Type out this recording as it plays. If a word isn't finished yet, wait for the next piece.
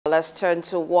Let's turn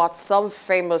to what some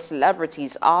famous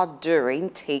celebrities are doing,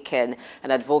 taking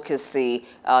an advocacy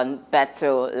on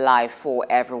better life for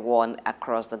everyone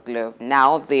across the globe.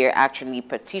 Now they're actually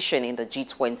petitioning the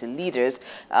G20 leaders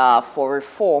for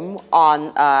reform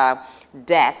on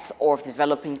debts of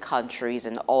developing countries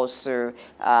and also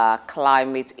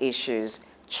climate issues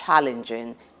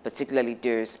challenging, particularly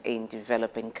those in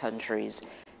developing countries.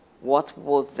 What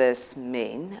would this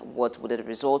mean? What would it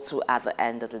result to at the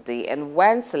end of the day? And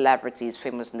when celebrities,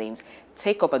 famous names,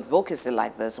 take up advocacy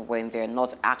like this, when they're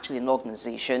not actually an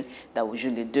organization that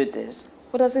usually do this,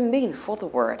 what does it mean for the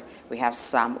world? We have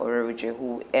Sam Orovwuje,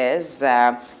 who is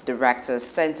Director,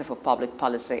 Center for Public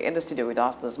Policy, in the studio with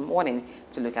us this morning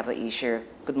to look at the issue.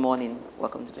 Good morning.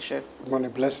 Welcome to the show. Good morning,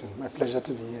 Blessing. My pleasure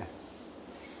to be here.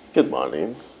 Good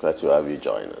morning. Glad to have you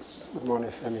join us. Good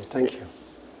morning, Femi. Thank you.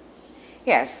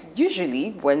 Yes,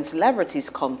 usually when celebrities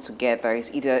come together,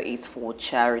 it's for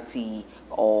charity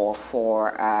or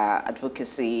for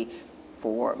advocacy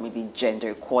for maybe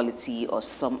gender equality or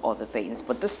some other things.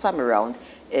 But this time around,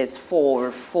 it's for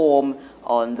reform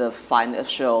on the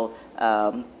financial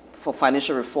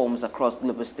reforms across the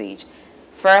global stage.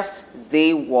 First,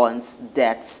 they want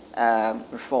debt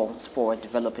reforms for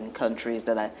developing countries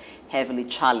that are heavily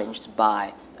challenged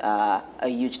by a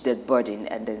huge debt burden,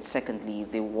 and then secondly,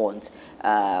 they want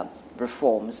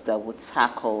reforms that would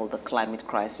tackle the climate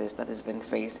crisis that has been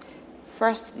faced.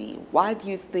 Firstly, why do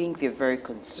you think they're very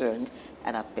concerned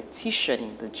and are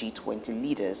petitioning the G20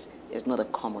 leaders is not a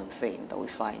common thing that we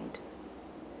find?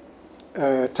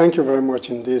 Thank you very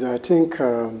much indeed. I think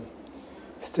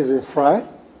Stephen Fry,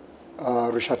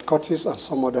 Richard Curtis, and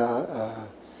some other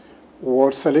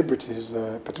world celebrities,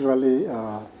 particularly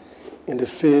in the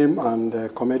film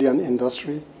and comedian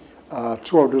industry.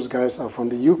 Two of those guys are from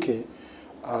the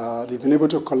UK. They've been able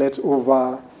to collect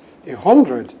over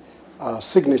 100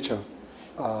 signatures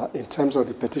in terms of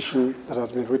the petition that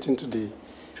has been written to the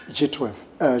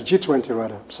G20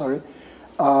 rather. Sorry.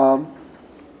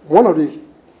 One of the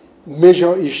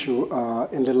major issues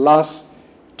in the last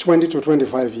 20 to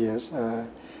 25 years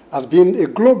has been a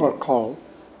global call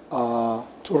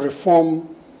to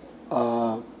reform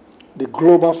the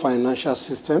global financial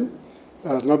system that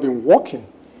has not been working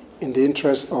in the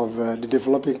interest of the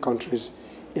developing countries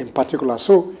in particular.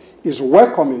 So it's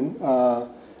welcoming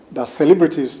that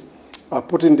celebrities are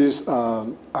putting this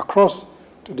across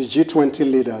to the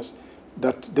G20 leaders,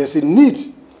 that there's a need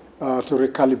to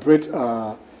recalibrate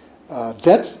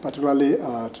debt, particularly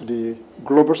to the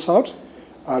global south.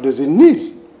 There's a need,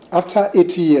 after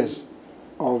 80 years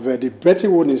of the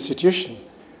Bretton Woods institution,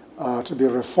 to be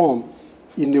reformed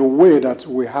in a way that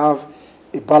we have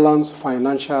a balanced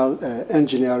financial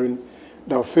engineering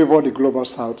that will favor the global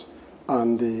south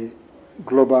and the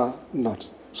global north.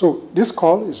 So this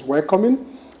call is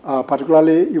welcoming,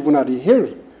 particularly even at the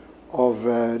heel of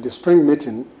the spring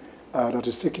meeting that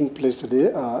is taking place today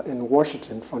in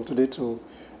Washington from today to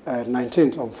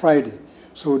 19th on Friday.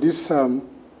 So this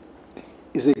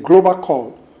is a global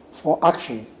call for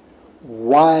action.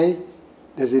 Why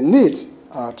there's a need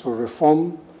to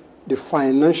reform the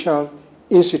financial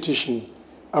institution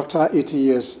after 80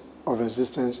 years of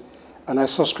existence. And I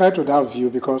subscribe to that view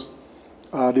because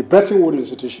the Bretton Woods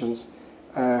institutions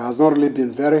has not really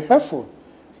been very helpful,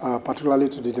 particularly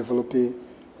to the developing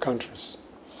countries.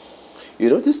 You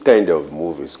know, this kind of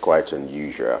move is quite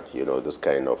unusual, you know, this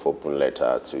kind of open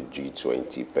letter to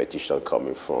G20 petition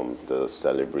coming from the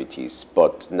celebrities.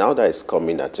 But now that it's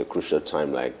coming at a crucial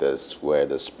time like this, where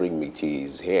the spring meeting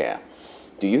is here,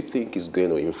 do you think it's going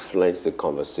to influence the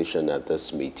conversation at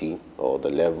this meeting or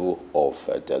the level of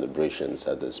deliberations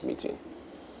at this meeting?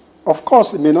 Of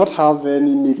course, it may not have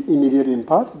any immediate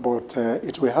impact, but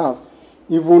it will have.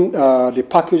 Even the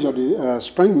package of the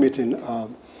spring meeting,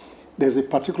 there's a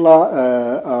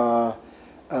particular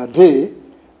day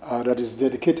that is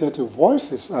dedicated to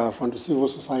voices from the civil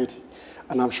society.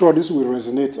 And I'm sure this will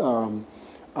resonate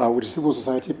with the civil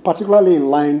society, particularly in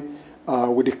line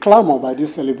with the clamor by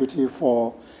this celebrity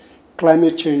for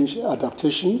climate change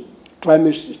adaptation,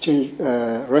 climate change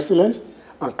resilience,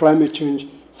 and climate change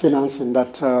financing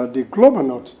that the global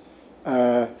north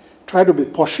try to be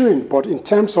pursuing, but in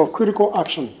terms of critical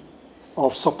action,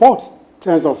 of support, in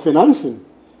terms of financing,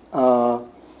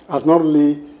 has not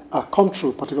really come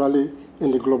true, particularly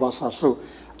in the global south. So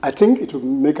I think it will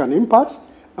make an impact,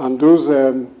 and those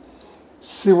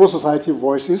civil society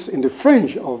voices in the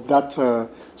fringe of that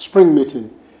spring meeting,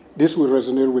 this will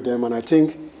resonate with them, and I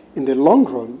think in the long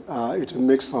run, it will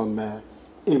make some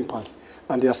impact.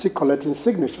 And they are still collecting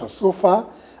signatures. So far,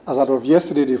 as out of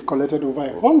yesterday, they've collected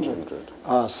over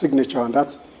 100 signatures, and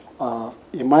that,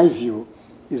 in my view,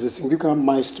 is a significant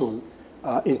milestone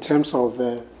in terms of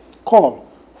the call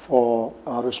for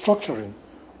restructuring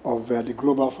of the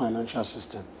global financial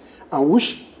system, and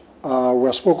which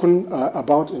were spoken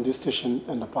about in this station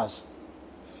in the past.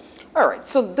 All right,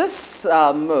 so this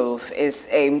move is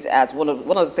aimed at, one of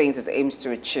the things it's aimed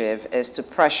to achieve is to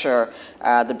pressure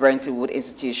the Bretton Woods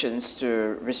institutions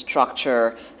to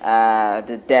restructure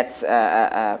the debts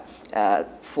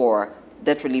for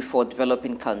debt relief for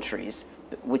developing countries,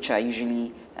 which are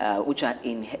usually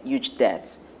in huge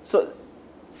debts. So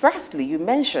firstly, you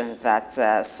mentioned that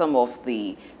some of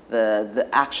the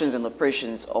actions and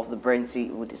operations of the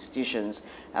Bretton Woods institutions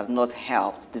have not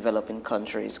helped developing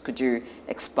countries. Could you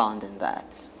expand on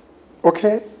that?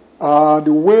 Okay.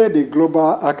 The way the global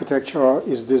architecture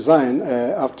is designed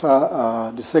after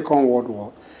the Second World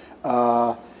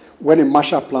War, when a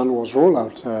Marshall Plan was rolled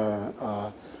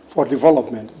out for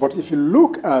development. But if you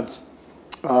look at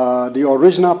the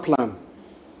original plan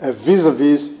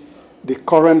vis-a-vis the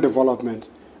current development,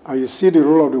 and you see the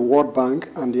role of the World Bank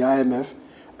and the IMF,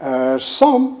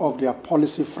 some of their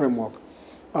policy framework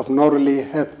have not really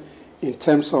helped in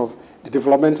terms of the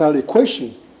developmental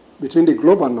equation between the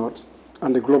global north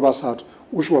and the global south,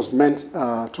 which was meant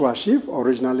to achieve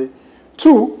originally.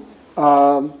 Two,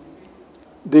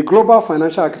 the global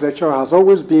financial architecture has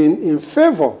always been in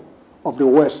favor of the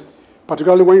West,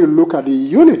 particularly when you look at the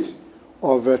unit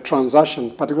of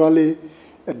transaction, particularly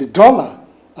the dollar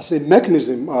as a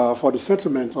mechanism for the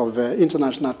settlement of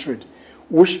international trade,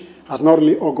 which has not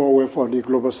really all gone well for the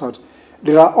global south.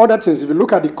 There are other things. If you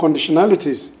look at the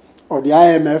conditionalities of the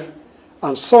IMF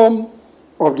and some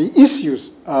of the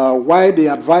issues why they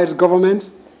advise governments,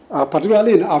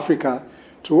 particularly in Africa,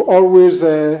 to always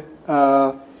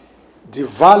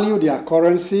devalue their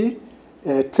currency,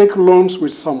 take loans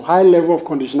with some high level of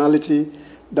conditionality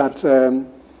that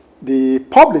the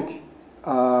public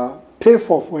pay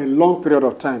for a long period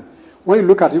of time. When you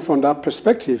look at it from that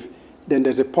perspective, then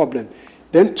there's a problem.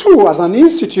 Then two, as an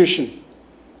institution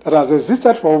that has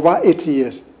existed for over 80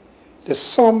 years, there's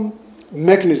some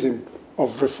mechanism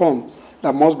of reform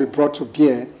that must be brought to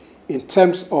bear in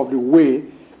terms of the way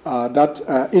that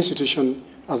institution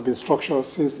has been structured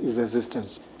since its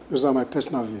existence. Those are my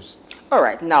personal views. All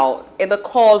right. Now, in the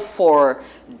call for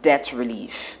debt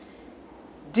relief,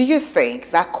 do you think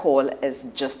that call is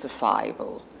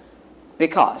justifiable?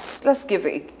 Because let's give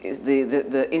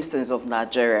the instance of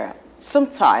Nigeria.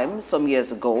 Some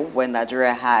years ago, when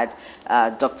Nigeria had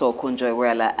Dr.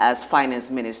 Okonjo-Iweala as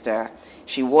finance minister,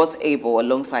 she was able,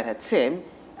 alongside her team,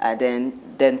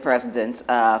 then President,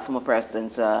 former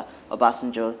President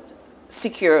Obasanjo,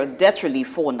 secure debt relief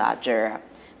for Nigeria.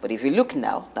 But if you look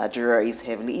now, Nigeria is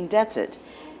heavily indebted,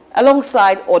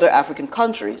 alongside other African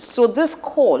countries. So this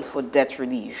call for debt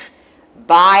relief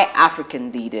by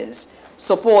African leaders,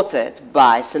 supported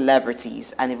by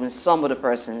celebrities and even some of the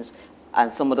persons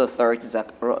and some of the authorities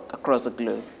across the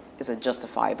globe, is it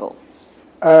justifiable?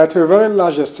 To a very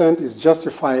large extent, it's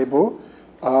justifiable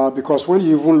because when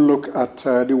you even look at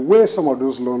the way some of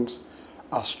those loans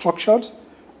are structured,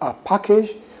 are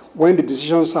packaged, when the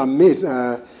decisions are made,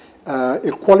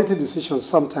 equality decisions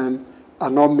sometimes are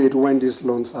not made when these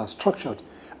loans are structured.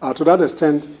 To that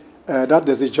extent, that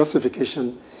there's a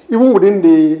justification. Even within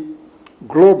the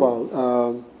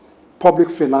global public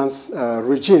finance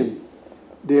regime,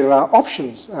 there are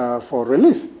options for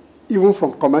relief, even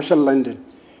from commercial lending,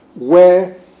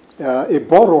 where a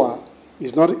borrower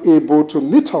is not able to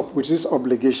meet up with his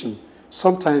obligation.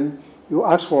 Sometimes you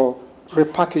ask for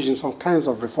repackaging, some kinds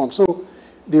of reform. So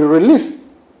the relief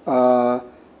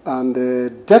and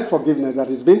the debt forgiveness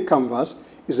that is being canvassed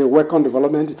is a welcome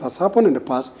development. It has happened in the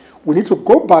past. We need to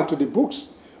go back to the books,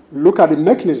 look at the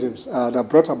mechanisms that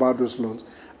brought about those loans,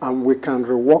 and we can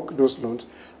rework those loans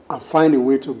and find a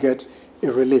way to get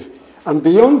a relief. And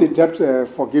beyond the debt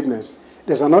forgiveness,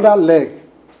 there's another leg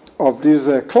of this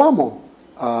clamor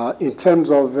in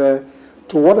terms of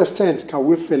to what extent can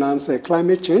we finance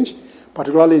climate change,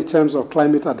 particularly in terms of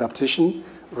climate adaptation,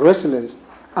 resilience,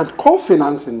 and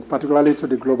co-financing, particularly to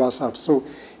the global south. So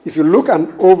if you look an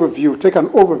overview, take an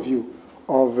overview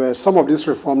of some of these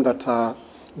reforms that are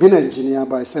being engineered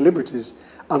by celebrities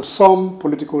and some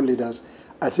political leaders,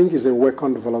 I think is a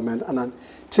welcome development. And I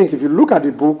think if you look at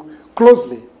the book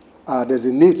closely, there's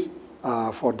a need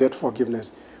for debt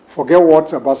forgiveness. Forget what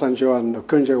Obasanjo and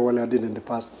Okonjo-Iweala did in the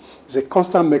past. It's a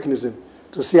constant mechanism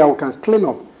to see how we can clean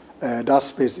up that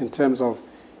space in terms of,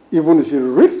 even if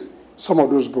you read some of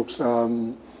those books,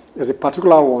 there's a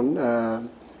particular one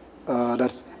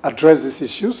that addresses these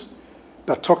issues,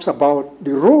 that talks about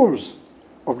the roles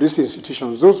of these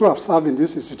institutions. Those who have served in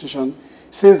this institution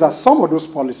says that some of those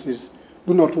policies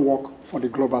do not work for the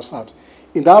global south.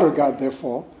 In that regard,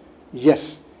 therefore,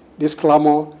 yes, this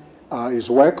clamor is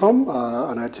welcome,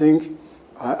 and I think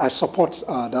I support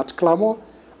that clamor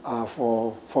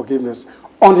for forgiveness.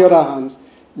 On the other hand,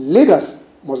 leaders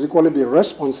must equally be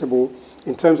responsible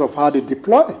in terms of how they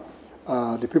deploy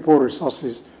the people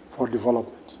resources for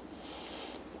development.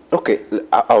 Okay,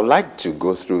 I would like to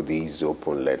go through these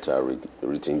open letter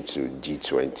written to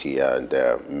G20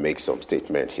 and make some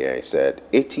statement here. It said,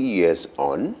 80 years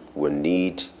on, we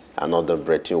need another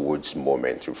Bretton Woods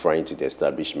moment, referring to the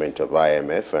establishment of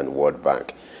IMF and World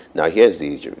Bank. Now, here's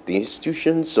the issue. The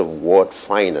institutions of world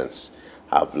finance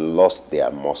have lost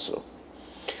their muscle.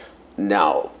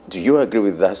 Now, do you agree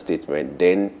with that statement?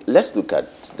 Then let's look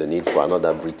at the need for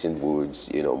another Bretton Woods,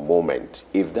 moment.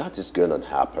 If that is going to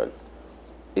happen,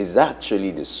 is that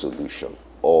actually the solution?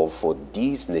 Or for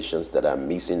these nations that are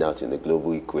missing out in the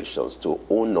global equations to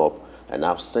own up an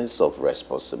absence of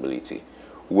responsibility?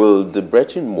 Will the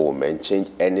Bretton movement change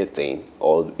anything,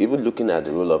 or even looking at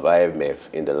the role of IMF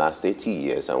in the last 80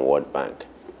 years and World Bank?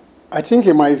 I think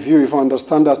in my view, if I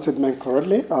understand that statement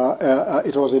correctly,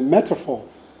 it was a metaphor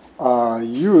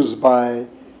used by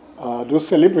those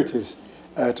celebrities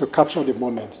to capture the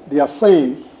moment. They are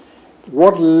saying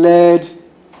what led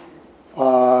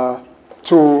to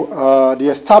the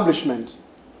establishment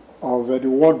of the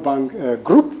World Bank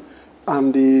group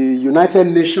and the United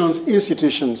Nations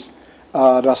institutions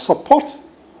that support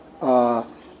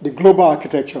the global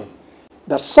architecture,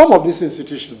 that some of these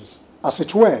institutions, as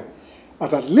it were,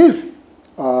 that live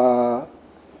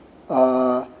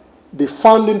the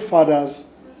founding fathers'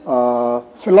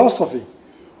 philosophy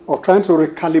of trying to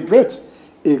recalibrate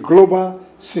a global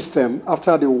system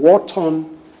after the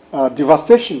war-torn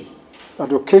devastation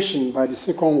occasioned by the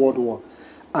Second World War.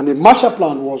 And the Marshall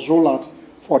Plan was rolled out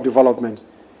for development.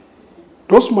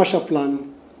 Those Marshall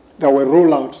Plans that were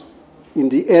rolled out in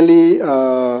the early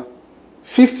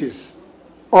 50s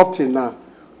up till now,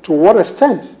 to what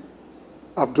extent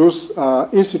have those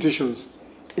institutions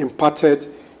impacted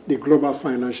the global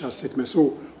financial statement?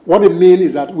 So what it means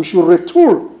is that we should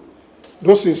retool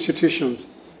those institutions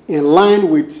in line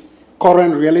with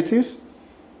current realities,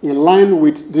 in line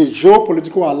with the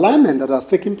geopolitical alignment that has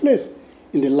taken place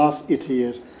in the last 80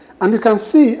 years. And you can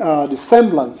see the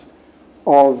semblance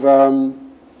of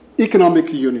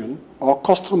economic union or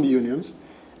custom unions,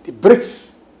 the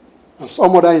BRICS, and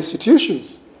some other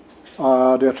institutions. They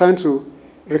are trying to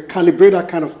recalibrate that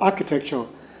kind of architecture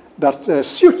that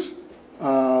suits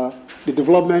the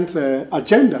development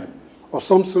agenda of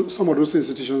some of those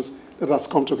institutions that has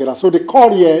come together. So the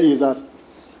call here is that,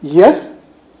 yes,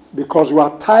 because we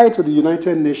are tied to the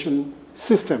United Nations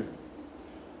system,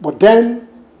 but then,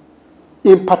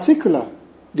 in particular,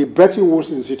 the Bretton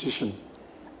Woods institution,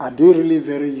 are they really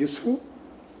very useful,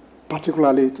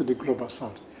 particularly to the global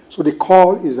south? So the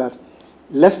call is that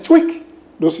let's tweak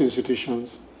those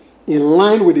institutions in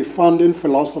line with the founding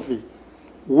philosophy,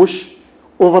 which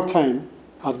over time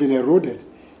has been eroded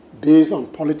based on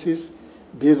politics,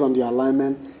 based on the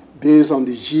alignment, based on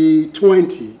the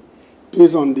G20,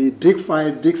 based on the Big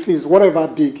Five, Big Six, whatever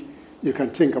big you can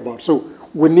think about. So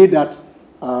we need that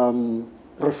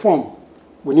reform.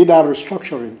 We need that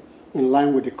restructuring in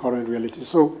line with the current reality.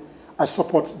 So I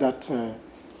support that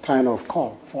kind of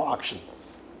call for action.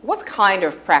 What kind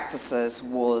of practices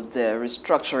will the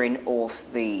restructuring of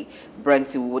the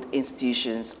Bretton Woods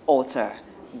institutions alter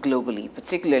globally,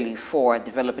 particularly for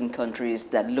developing countries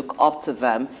that look up to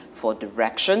them for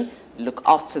direction, look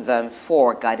up to them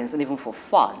for guidance, and even for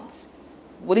funds?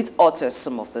 Will it alter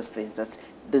some of those things that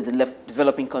the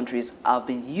developing countries have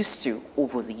been used to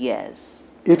over the years?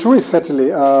 It will certainly.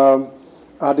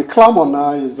 The clamor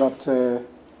now is that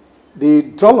the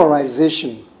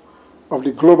dollarization of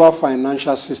the global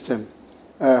financial system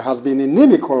has been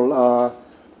inimical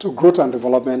to growth and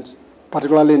development,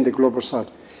 particularly in the global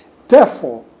south.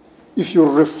 Therefore, if you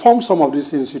reform some of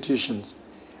these institutions,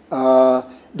 the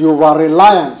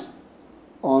over-reliance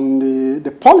on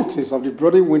the politics of the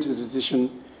Bretton Woods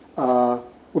institution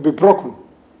will be broken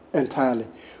entirely.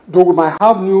 Though we might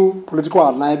have new political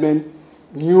alignment,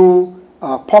 new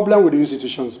problem with the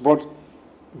institutions, but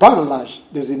by and large,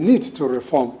 there's a need to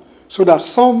reform so that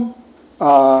some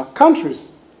countries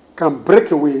can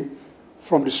break away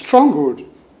from the stronghold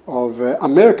of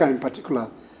America in particular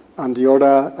and the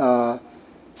other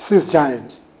six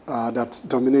giants that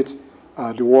dominate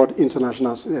the world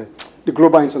international, the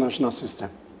global international system.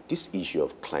 This issue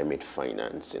of climate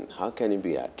financing, how can it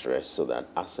be addressed so that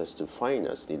access to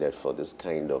finance needed for this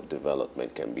kind of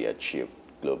development can be achieved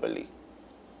globally?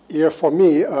 Yeah, for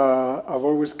me, I've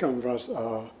always canvassed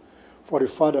for the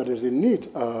fact that there's a need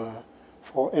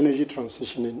for energy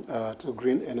transitioning to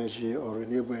green energy or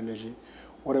renewable energy,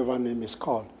 whatever name is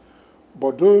called.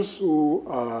 but those who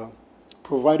are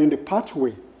providing the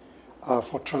pathway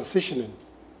for transitioning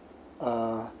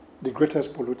the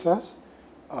greatest polluters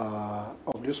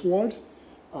of this world.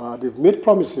 They've made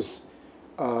promises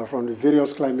from the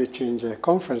various climate change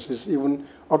conferences, even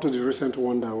up to the recent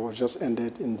one that was just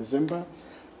ended in December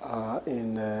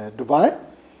in Dubai.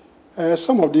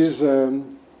 Some of these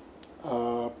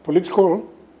political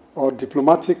or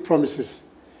diplomatic promises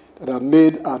that are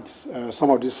made at some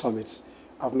of these summits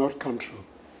have not come true.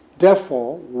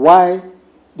 Therefore, why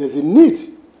there's a need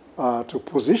to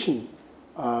position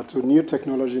to new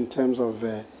technology in terms of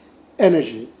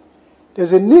energy,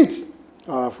 there's a need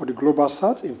for the Global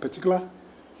South in particular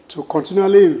to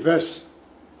continually invest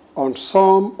on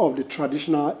some of the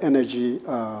traditional energy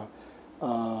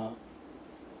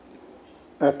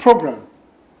program,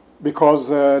 because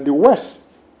the West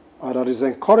that is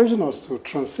encouraging us to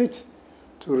transit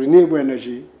to renewable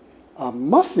energy are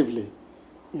massively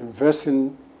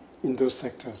investing in those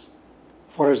sectors.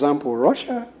 For example,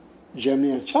 Russia,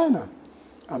 Germany, and China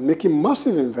are making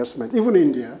massive investment, even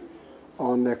India,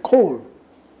 on coal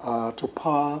to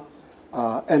power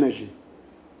energy.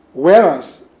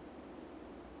 Whereas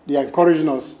they are encouraging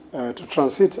us to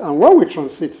transit, and when we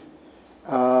transit,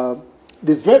 the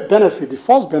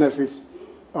first benefits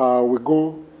will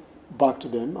go back to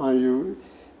them. And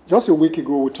just a week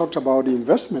ago, we talked about the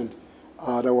investment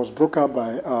that was brokered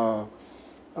by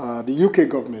the UK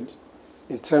government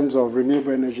in terms of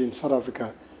renewable energy in South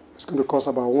Africa. It's going to cost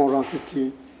about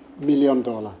 $150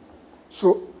 million.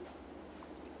 So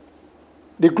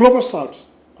the Global South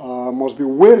must be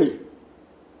wary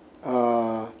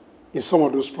in some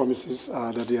of those promises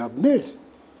that they have made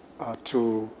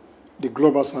to the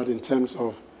Global South in terms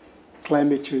of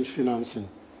climate change financing.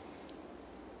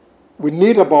 We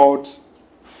need about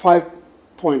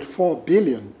 $5.4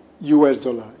 billion US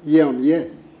year on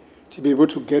year to be able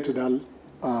to get to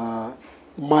that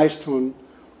milestone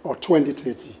of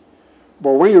 2030.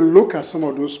 But when you look at some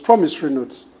of those promissory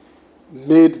notes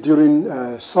made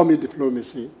during summit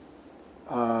diplomacy,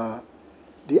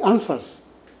 the answers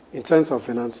in terms of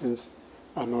financings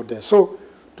are not there. So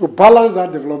to balance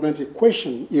that development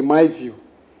equation, in my view,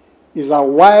 is that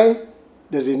why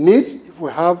there's a need, if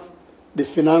we have the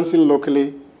financing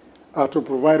locally to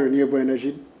provide renewable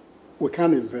energy, we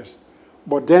can invest.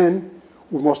 But then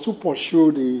we must still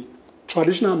pursue the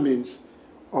traditional means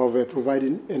of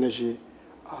providing energy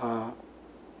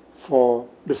for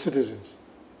the citizens.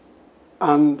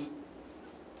 And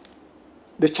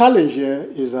the challenge here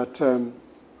is that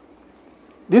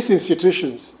these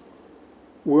institutions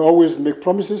will always make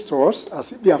promises to us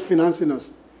as if they are financing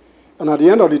us. And at the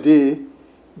end of the day,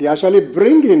 they actually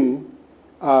bring in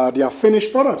their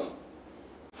finished products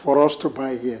for us to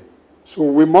buy here. So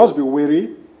we must be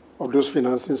wary of those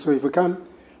financing. So if we can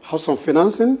have some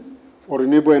financing for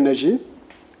renewable energy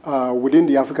within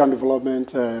the African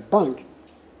Development Bank,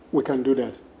 we can do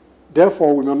that.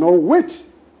 Therefore, we may not wait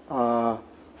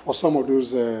for some of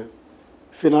those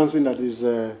financing that is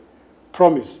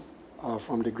promised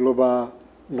from the global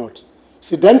north.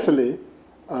 Incidentally,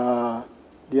 they are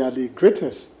the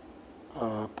greatest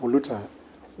polluter.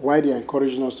 Why they are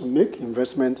encouraging us to make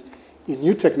investment in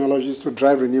new technologies to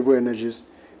drive renewable energies.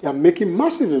 They are making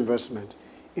massive investment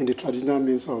in the traditional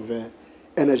means of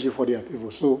energy for their people.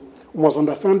 So we must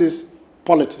understand this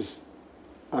politics.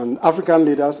 And African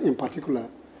leaders in particular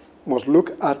must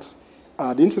look at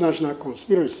the international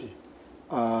conspiracy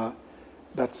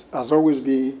that has always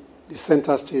been the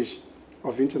center stage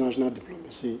of international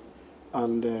diplomacy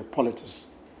and politics.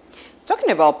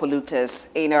 Talking about polluters,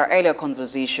 in our earlier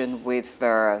conversation with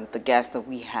the guest that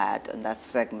we had in that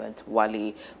segment,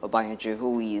 Wale Obanjo,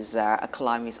 who is a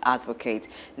climate advocate,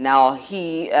 now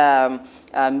he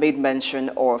made mention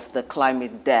of the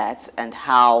climate debt and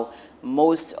how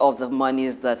most of the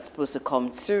monies that's supposed to come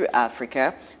to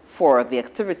Africa for the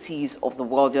activities of the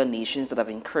wealthier nations that have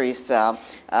increased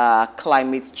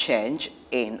climate change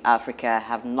in Africa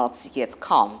have not yet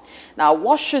come. Now,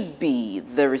 what should be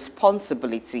the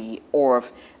responsibility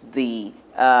of the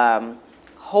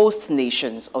host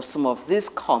nations of some of these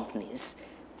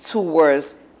companies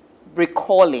towards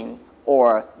recalling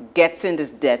or getting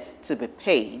this debt to be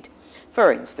paid?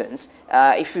 For instance,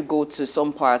 if you go to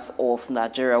some parts of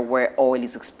Nigeria where oil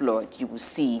is explored, you will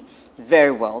see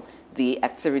very well the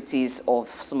activities of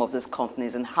some of these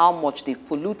companies and how much they've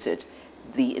polluted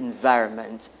the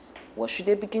environment. What should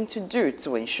they begin to do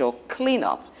to ensure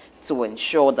cleanup, to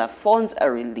ensure that funds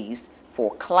are released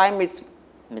for climate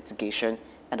mitigation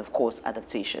and, of course,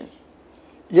 adaptation?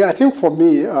 Yeah, I think for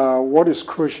me, what is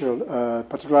crucial,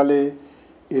 particularly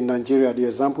in Nigeria, the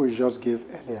example you just gave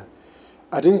earlier,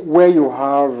 I think where you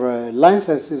have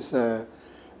licenses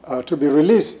to be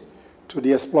released to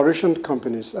the exploration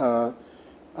companies,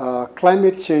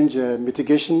 climate change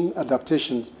mitigation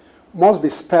adaptations must be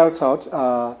spelled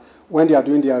out when they are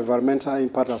doing their environmental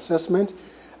impact assessment,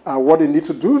 what they need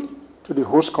to do to the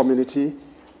host community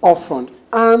upfront.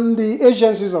 And the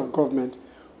agencies of government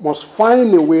must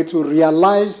find a way to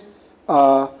realize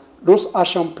those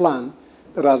action plans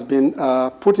that has been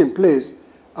put in place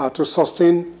to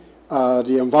sustain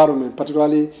the environment,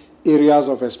 particularly areas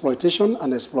of exploitation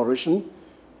and exploration.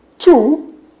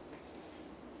 Two,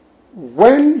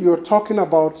 when you're talking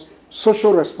about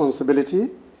social responsibility,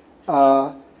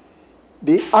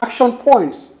 the action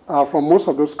points from most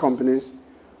of those companies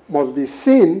must be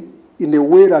seen in a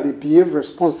way that they behave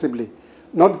responsibly,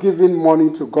 not giving money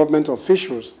to government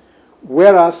officials,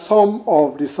 whereas some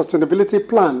of the sustainability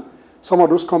plan some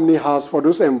of those companies has for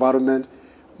those environment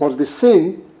must be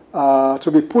seen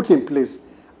to be put in place,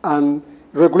 and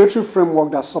regulatory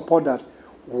framework that support that.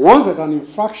 Once there's an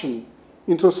infraction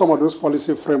into some of those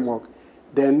policy framework,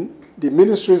 then the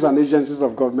ministries and agencies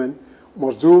of government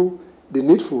must do the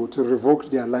needful to revoke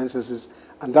their licenses,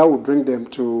 and that will bring them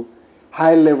to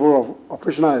high level of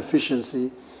operational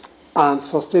efficiency and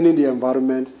sustaining the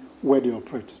environment where they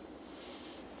operate.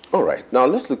 All right. Now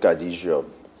let's look at the issue of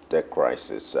debt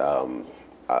crisis. I'm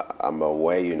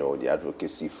aware, you know, the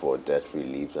advocacy for debt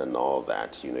relief and all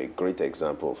that. You know, a great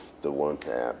example of the one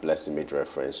Blessing made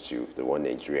reference to, the one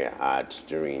Nigeria had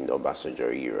during the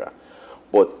Obasanjo era.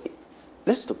 But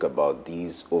let's talk about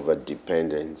these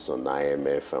over-dependence on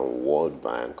IMF and World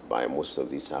Bank by most of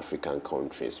these African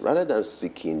countries. Rather than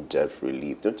seeking debt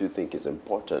relief, don't you think it's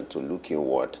important to look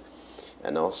inward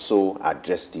and also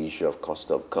address the issue of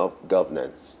cost of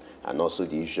governance and also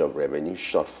the issue of revenue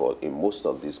shortfall in most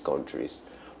of these countries,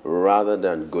 rather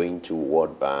than going to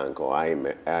World Bank or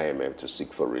IMF to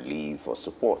seek for relief or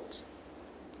support?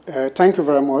 Thank you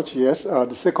very much. Yes,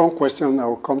 the second question, I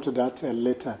will come to that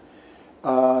later.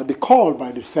 The call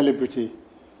by the celebrity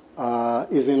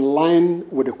is in line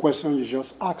with the question you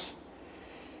just asked.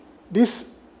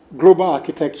 This global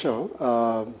architecture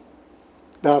that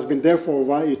has been there for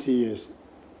over 80 years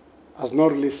has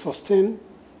not really sustained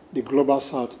the global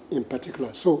south in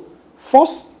particular. So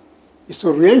first is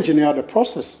to re-engineer the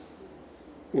process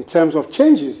in terms of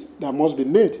changes that must be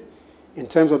made in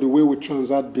terms of the way we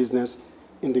transact business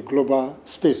in the global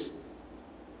space.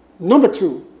 Number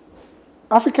two,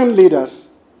 African leaders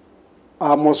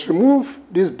must remove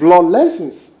these blood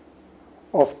lessons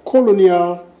of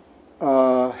colonial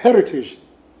heritage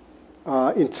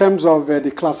in terms of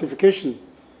the classification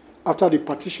after the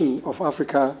partition of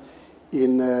Africa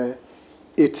in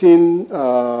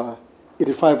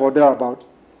 1885 or thereabout,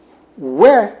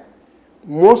 where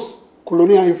most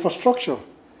colonial infrastructure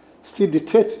still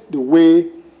dictates the way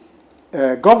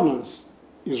governance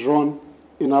is run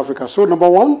in Africa. So number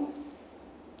one,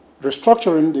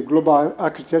 restructuring the global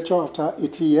architecture after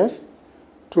 80 years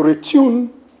to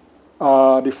retune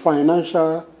the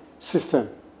financial system.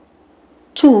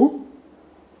 Two,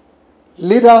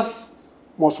 leaders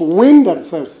must win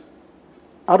themselves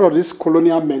out of this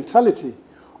colonial mentality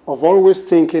of always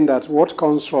thinking that what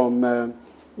comes from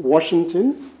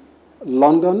Washington,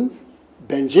 London,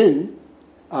 Beijing,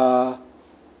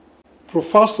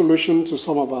 prefer solution to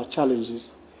some of our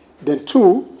challenges. Then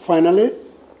two, finally,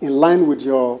 in line with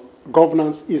your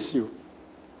governance issue,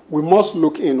 we must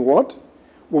look inward.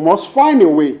 We must find a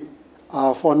way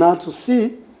for now to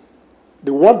see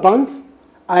the World Bank,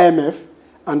 IMF,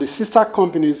 and the sister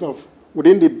companies of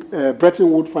within the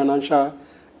Bretton Woods financial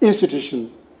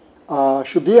institution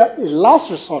should be a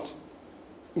last resort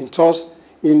in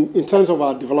terms of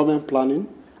our development planning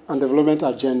and development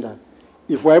agenda.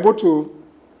 If we're able to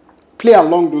play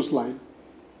along those lines,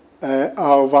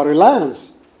 our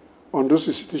reliance on those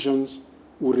institutions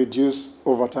will reduce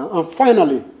over time. And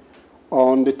finally,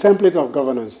 on the template of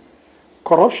governance,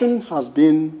 corruption has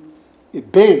been a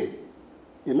bane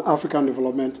in African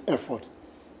development effort.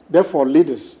 Therefore,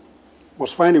 leaders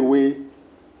must find a way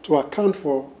to account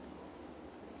for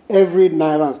every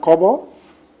naira and kobo,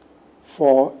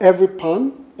 for every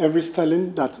pound, every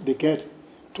sterling that they get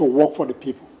to work for the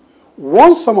people.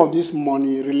 Once some of this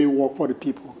money really work for the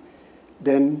people,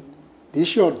 then the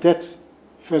issue of debt,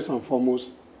 first and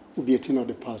foremost, will be a thing of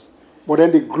the past. But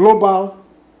then the global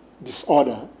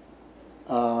disorder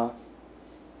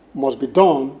must be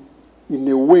done in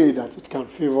a way that it can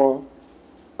favor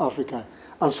Africa.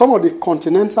 And some of the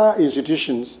continental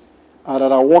institutions that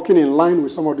are working in line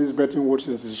with some of these Bretton Woods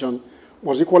institutions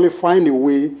must equally find a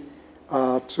way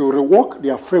to rework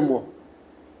their framework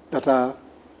that are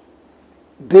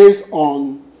based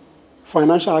on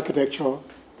financial architecture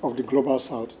of the Global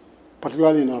South,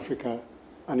 particularly in Africa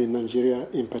and in Nigeria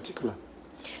in particular.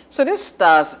 So these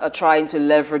stars are trying to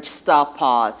leverage star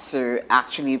power to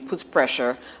actually put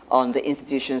pressure on the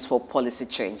institutions for policy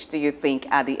change. Do you think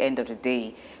at the end of the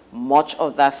day, much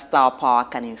of that star power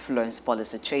can influence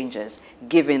policy changes,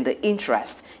 given the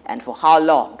interest and for how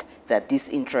long that this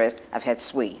interest have had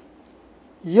sway?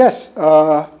 Yes,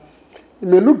 it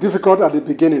may look difficult at the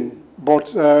beginning,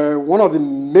 but one of the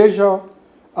major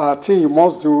things you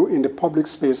must do in the public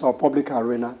space or public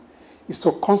arena is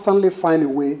to constantly find a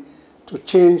way to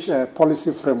change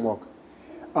policy framework.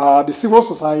 The civil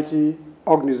society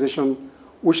organization,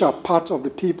 which are part of the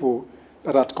people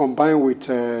that are combined with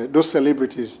those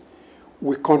celebrities,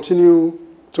 will continue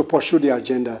to pursue the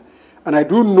agenda. And I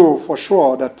do know for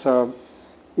sure that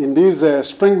in this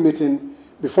spring meeting,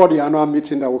 before the annual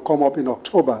meeting that will come up in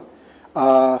October,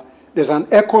 there's an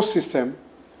ecosystem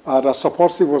that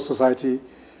supports civil society,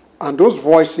 and those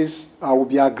voices will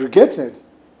be aggregated,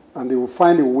 and they will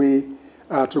find a way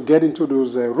to get into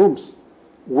those rooms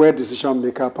where decision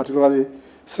makers, particularly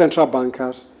central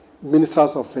bankers,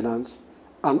 ministers of finance,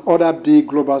 and other big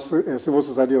global civil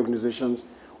society organizations,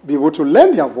 will be able to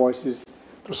lend their voices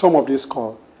to some of these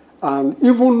calls. And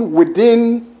even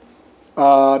within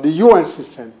the UN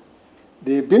system,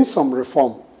 there have been some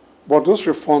reform, but those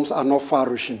reforms are not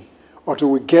far-reaching until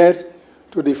we get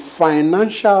to the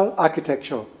financial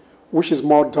architecture, which is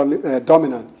more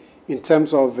dominant in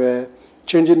terms of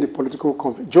changing the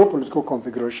geopolitical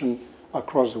configuration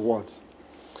across the world.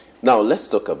 Now, let's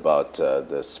talk about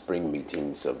the spring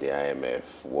meetings of the IMF,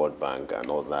 World Bank, and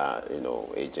other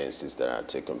agencies that are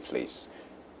taking place.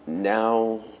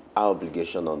 Now, our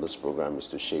obligation on this program is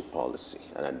to shape policy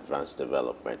and advance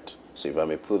development. So if I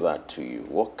may put that to you,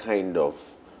 what kind of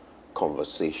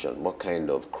conversation, what kind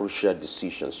of crucial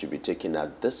decisions should be taken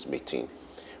at this meeting?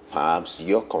 Perhaps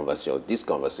your conversation, or this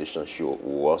conversation,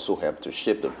 will also help to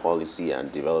shape the policy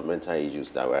and developmental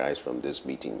issues that will arise from these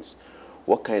meetings.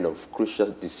 What kind of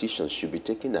crucial decisions should be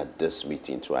taken at this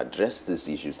meeting to address these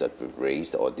issues that we've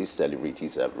raised, or these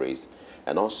celebrities have raised,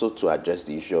 and also to address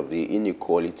the issue of the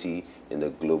inequality in the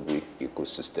global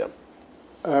ecosystem?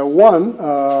 One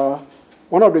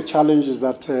of the challenges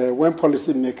that when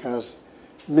policymakers,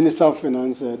 Minister of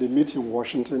Finance, they meet in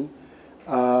Washington,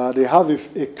 they have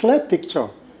a clear picture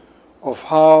of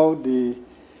how the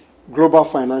global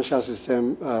financial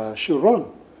system should run.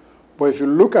 But if you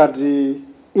look at the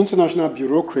international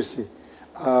bureaucracy,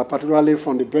 particularly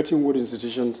from the Bretton Woods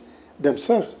institutions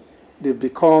themselves, they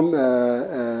become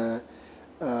a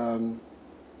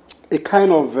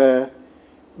kind of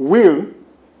wheel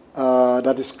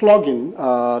that is clogging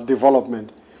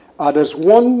development. There's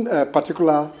one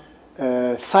particular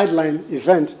sideline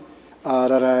event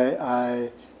that I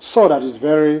saw that is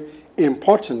very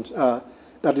important,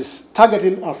 that is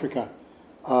targeting Africa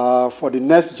for the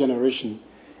next generation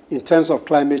in terms of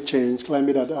climate change,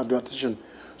 climate adaptation.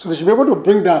 So they should be able to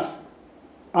bring that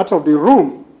out of the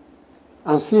room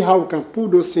and see how we can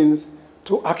put those things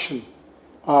to action,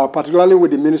 particularly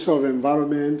with the Ministry of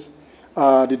Environment,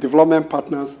 the development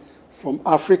partners from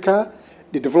Africa,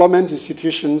 the development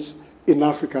institutions in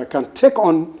Africa can take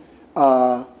on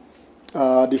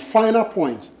the final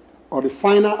point or the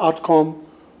final outcome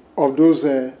of those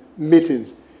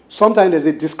meetings. Sometimes there's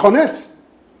a disconnect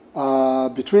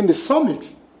between the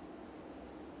summit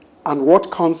and what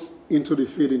comes into the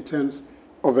field in terms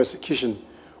of execution.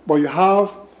 But you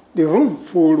have the room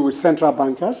full with central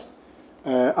bankers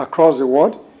across the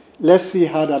world. Let's see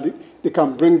how they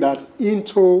can bring that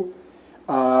into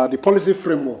the policy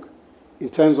framework in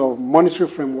terms of monetary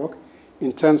framework,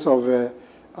 in terms of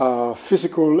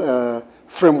physical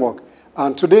framework.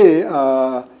 And today,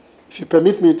 if you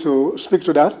permit me to speak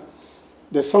to that,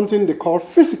 there's something they call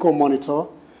physical monitor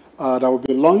that will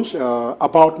be launched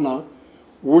about now,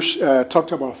 which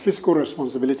talked about fiscal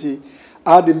responsibility,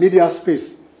 how the media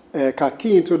space can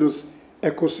key into this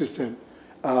ecosystem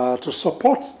to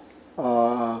support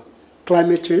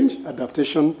climate change,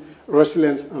 adaptation,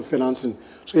 resilience, and financing.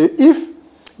 So if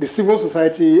the civil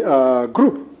society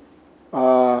group, who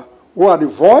are the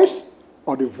voice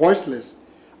or the voiceless,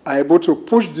 are able to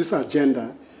push this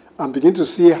agenda and begin to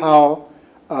see how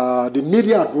the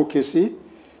media advocacy,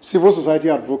 civil society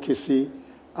advocacy,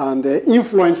 and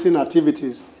influencing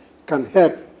activities can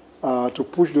help to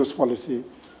push those policies.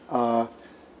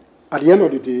 At the end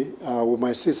of the day, we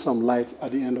might see some light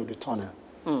at the end of the tunnel.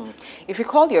 If you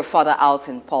call your father out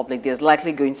in public, there's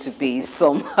likely going to be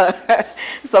some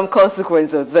some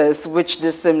consequence of this, which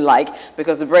this seem like,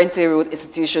 because the Bretton Woods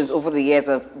institutions over the years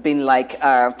have been like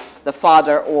the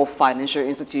father of financial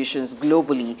institutions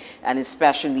globally, and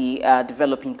especially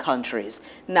developing countries.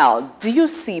 Now, do you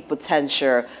see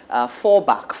potential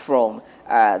fallback from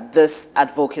this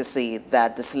advocacy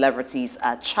that the celebrities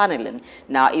are channeling?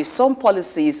 Now, if some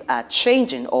policies are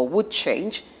changing or would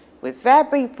change, with there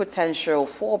being potential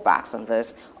fallbacks on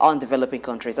this on developing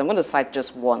countries, I'm going to cite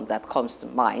just one that comes to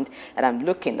mind, and I'm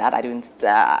looking at. I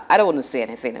don't want to say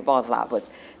anything about that,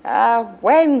 but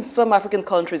when some African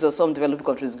countries or some developing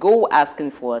countries go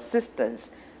asking for assistance,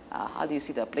 how do you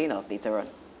see that playing out later on?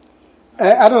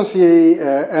 I don't see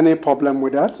any problem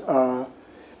with that,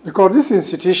 because these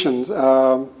institutions,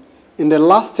 in the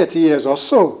last 30 years or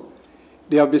so,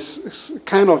 there have been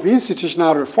kind of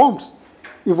institutional reforms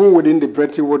even within the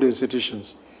Bretton Woods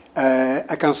institutions.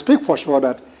 I can speak for sure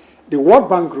that the World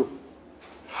Bank Group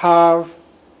have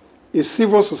a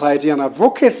civil society and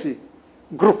advocacy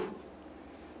group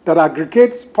that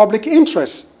aggregates public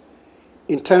interest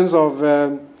in terms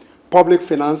of public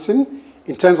financing,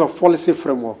 in terms of policy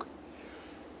framework.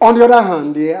 On the other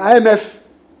hand, the IMF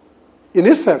in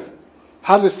itself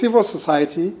has a civil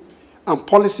society and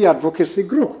policy advocacy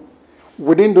group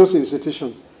within those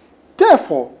institutions.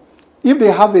 Therefore, if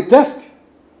they have a desk,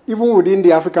 even within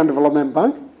the African Development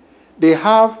Bank, they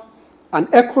have an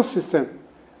ecosystem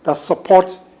that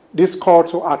supports this call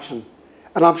to action.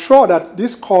 And I'm sure that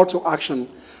this call to action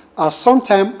are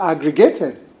sometimes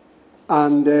aggregated,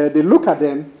 and they look at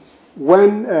them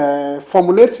when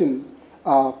formulating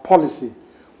policy.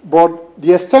 But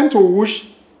the extent to which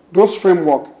those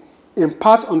frameworks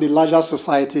impact on the larger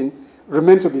society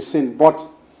remain to be seen. But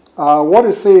what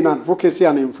they say in advocacy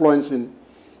and influencing,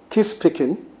 keep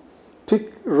speaking,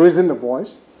 keep raising the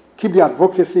voice, keep the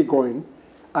advocacy going.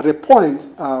 At a point,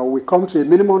 we come to a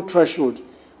minimum threshold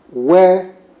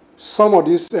where some of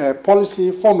these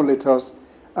policy formulators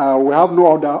will have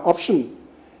no other option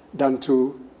than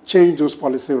to change those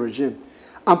policy regime.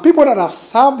 And people that have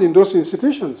served in those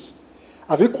institutions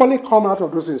have equally come out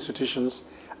of those institutions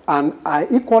and are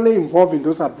equally involved in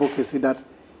those advocacy that,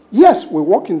 yes, we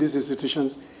work in these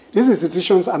institutions. These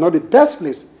institutions are not the best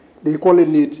place. They equally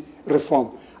need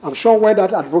reform. I'm sure where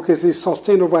that advocacy is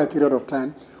sustained over a period of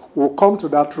time, we'll come to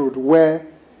that road where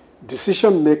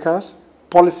decision makers,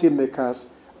 policy makers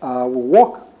will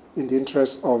work in the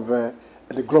interest of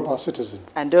the global citizen.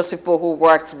 And those people who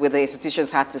worked with the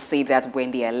institutions had to say that when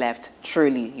they are left,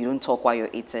 truly, you don't talk while you're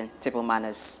eating, table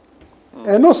manners.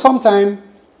 I know sometimes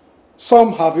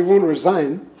some have even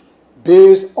resigned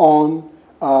based on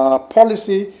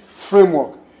policy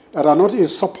framework that are not in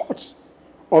support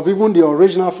of even the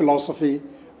original philosophy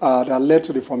that led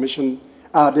to the formation.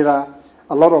 There are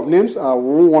a lot of names, we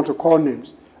won't want to call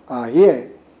names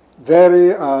here.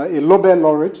 A Nobel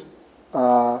laureate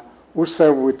who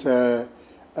served with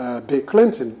Bill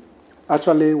Clinton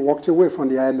actually walked away from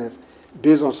the IMF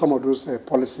based on some of those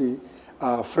policy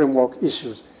framework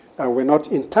issues that were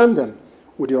not in tandem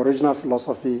with the original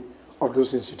philosophy of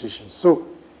those institutions. So,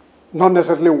 not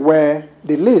necessarily where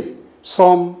they live.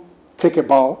 Some take a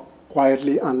bow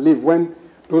quietly and leave when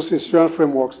those institutional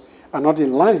frameworks are not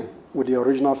in line with the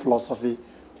original philosophy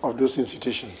of those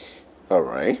institutions. All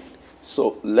right.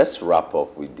 So let's wrap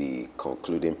up with the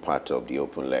concluding part of the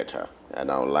open letter.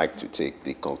 And I would like to take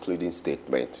the concluding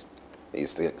statement.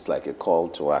 It's like a call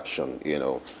to action, you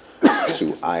know, to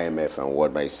IMF and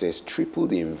World Bank. It says, triple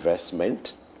the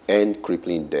investment, end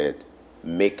crippling debt,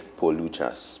 make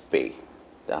polluters pay.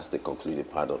 That's the concluding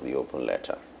part of the open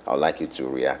letter. I would like you to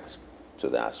react to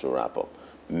that as we wrap up.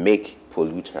 Make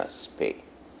polluters pay.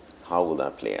 How will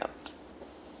that play out?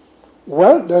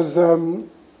 Well, there's a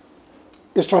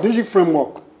strategic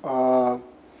framework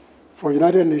for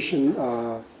United Nations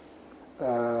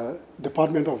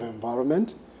Department of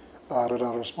Environment that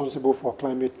are responsible for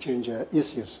climate change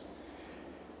issues.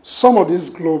 Some of these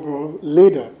global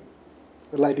leaders,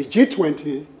 like the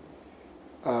G20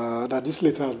 that this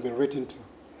letter has been written to,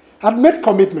 had made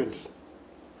commitments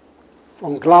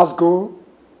from Glasgow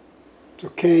to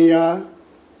Kenya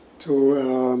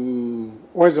to,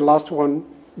 what is the last one?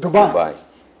 Dubai.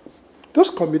 Those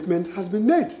commitments has been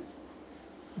made.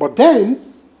 But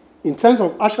then, in terms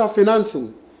of actual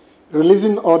financing,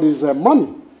 releasing all this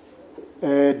money,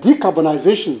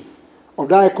 decarbonization of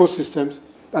the ecosystems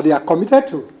that they are committed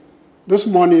to, those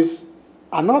monies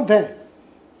are not there.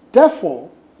 Therefore,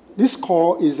 this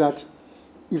call is that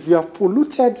if you have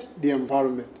polluted the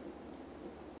environment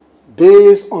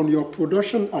based on your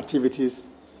production activities,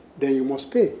 then you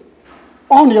must pay.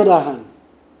 On the other hand,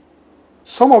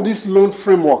 some of this loan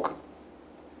framework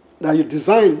that you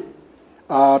design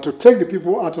to take the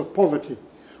people out of poverty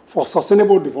for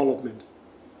sustainable development,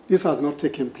 this has not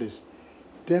taken place.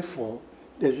 Therefore,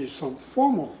 there is some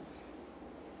form of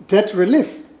debt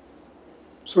relief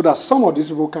so that some of these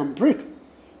people can breathe.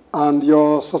 And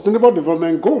your sustainable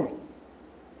development goal,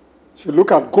 if you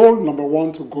look at goal number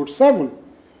 1 to goal 7,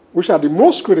 which are the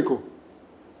most critical,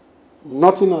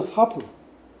 nothing has happened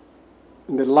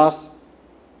in the last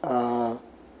 5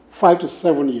 to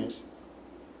 7 years.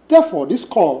 Therefore, this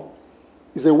call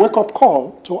is a wake-up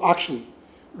call to action,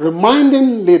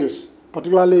 reminding leaders,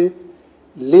 particularly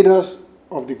leaders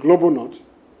of the global north,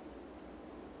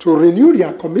 to renew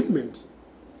their commitment,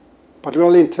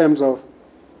 particularly in terms of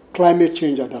climate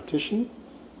change adaptation,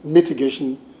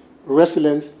 mitigation,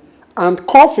 resilience, and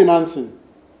co-financing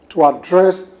to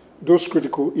address those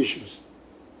critical issues.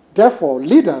 Therefore,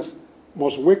 leaders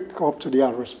must wake up to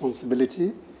their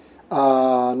responsibility,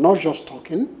 not just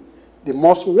talking. They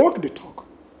must walk the talk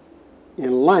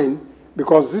in line,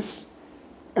 because this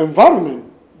environment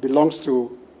belongs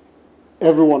to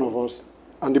every one of us.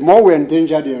 And the more we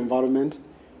endanger the environment,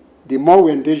 the more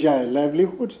we endanger our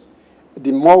livelihood,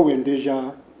 the more we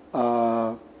endanger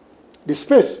the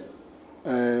space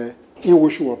in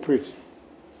which we operate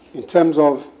in terms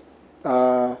of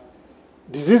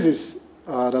diseases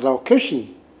that are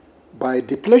occasioned by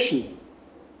depletion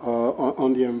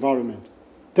on the environment.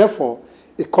 Therefore,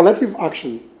 a collective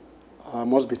action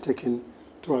must be taken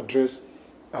to address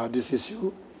this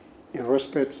issue in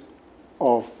respect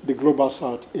of the Global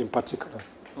South in particular.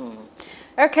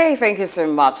 Okay, thank you so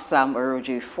much, Sam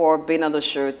Orovwuje, for being on the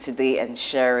show today and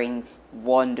sharing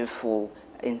wonderful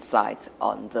insights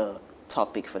on the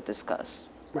topic for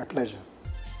discuss. My pleasure.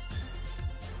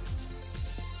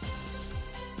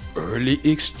 Early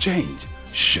exchange,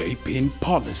 shaping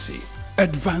policy,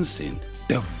 advancing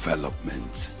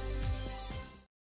development.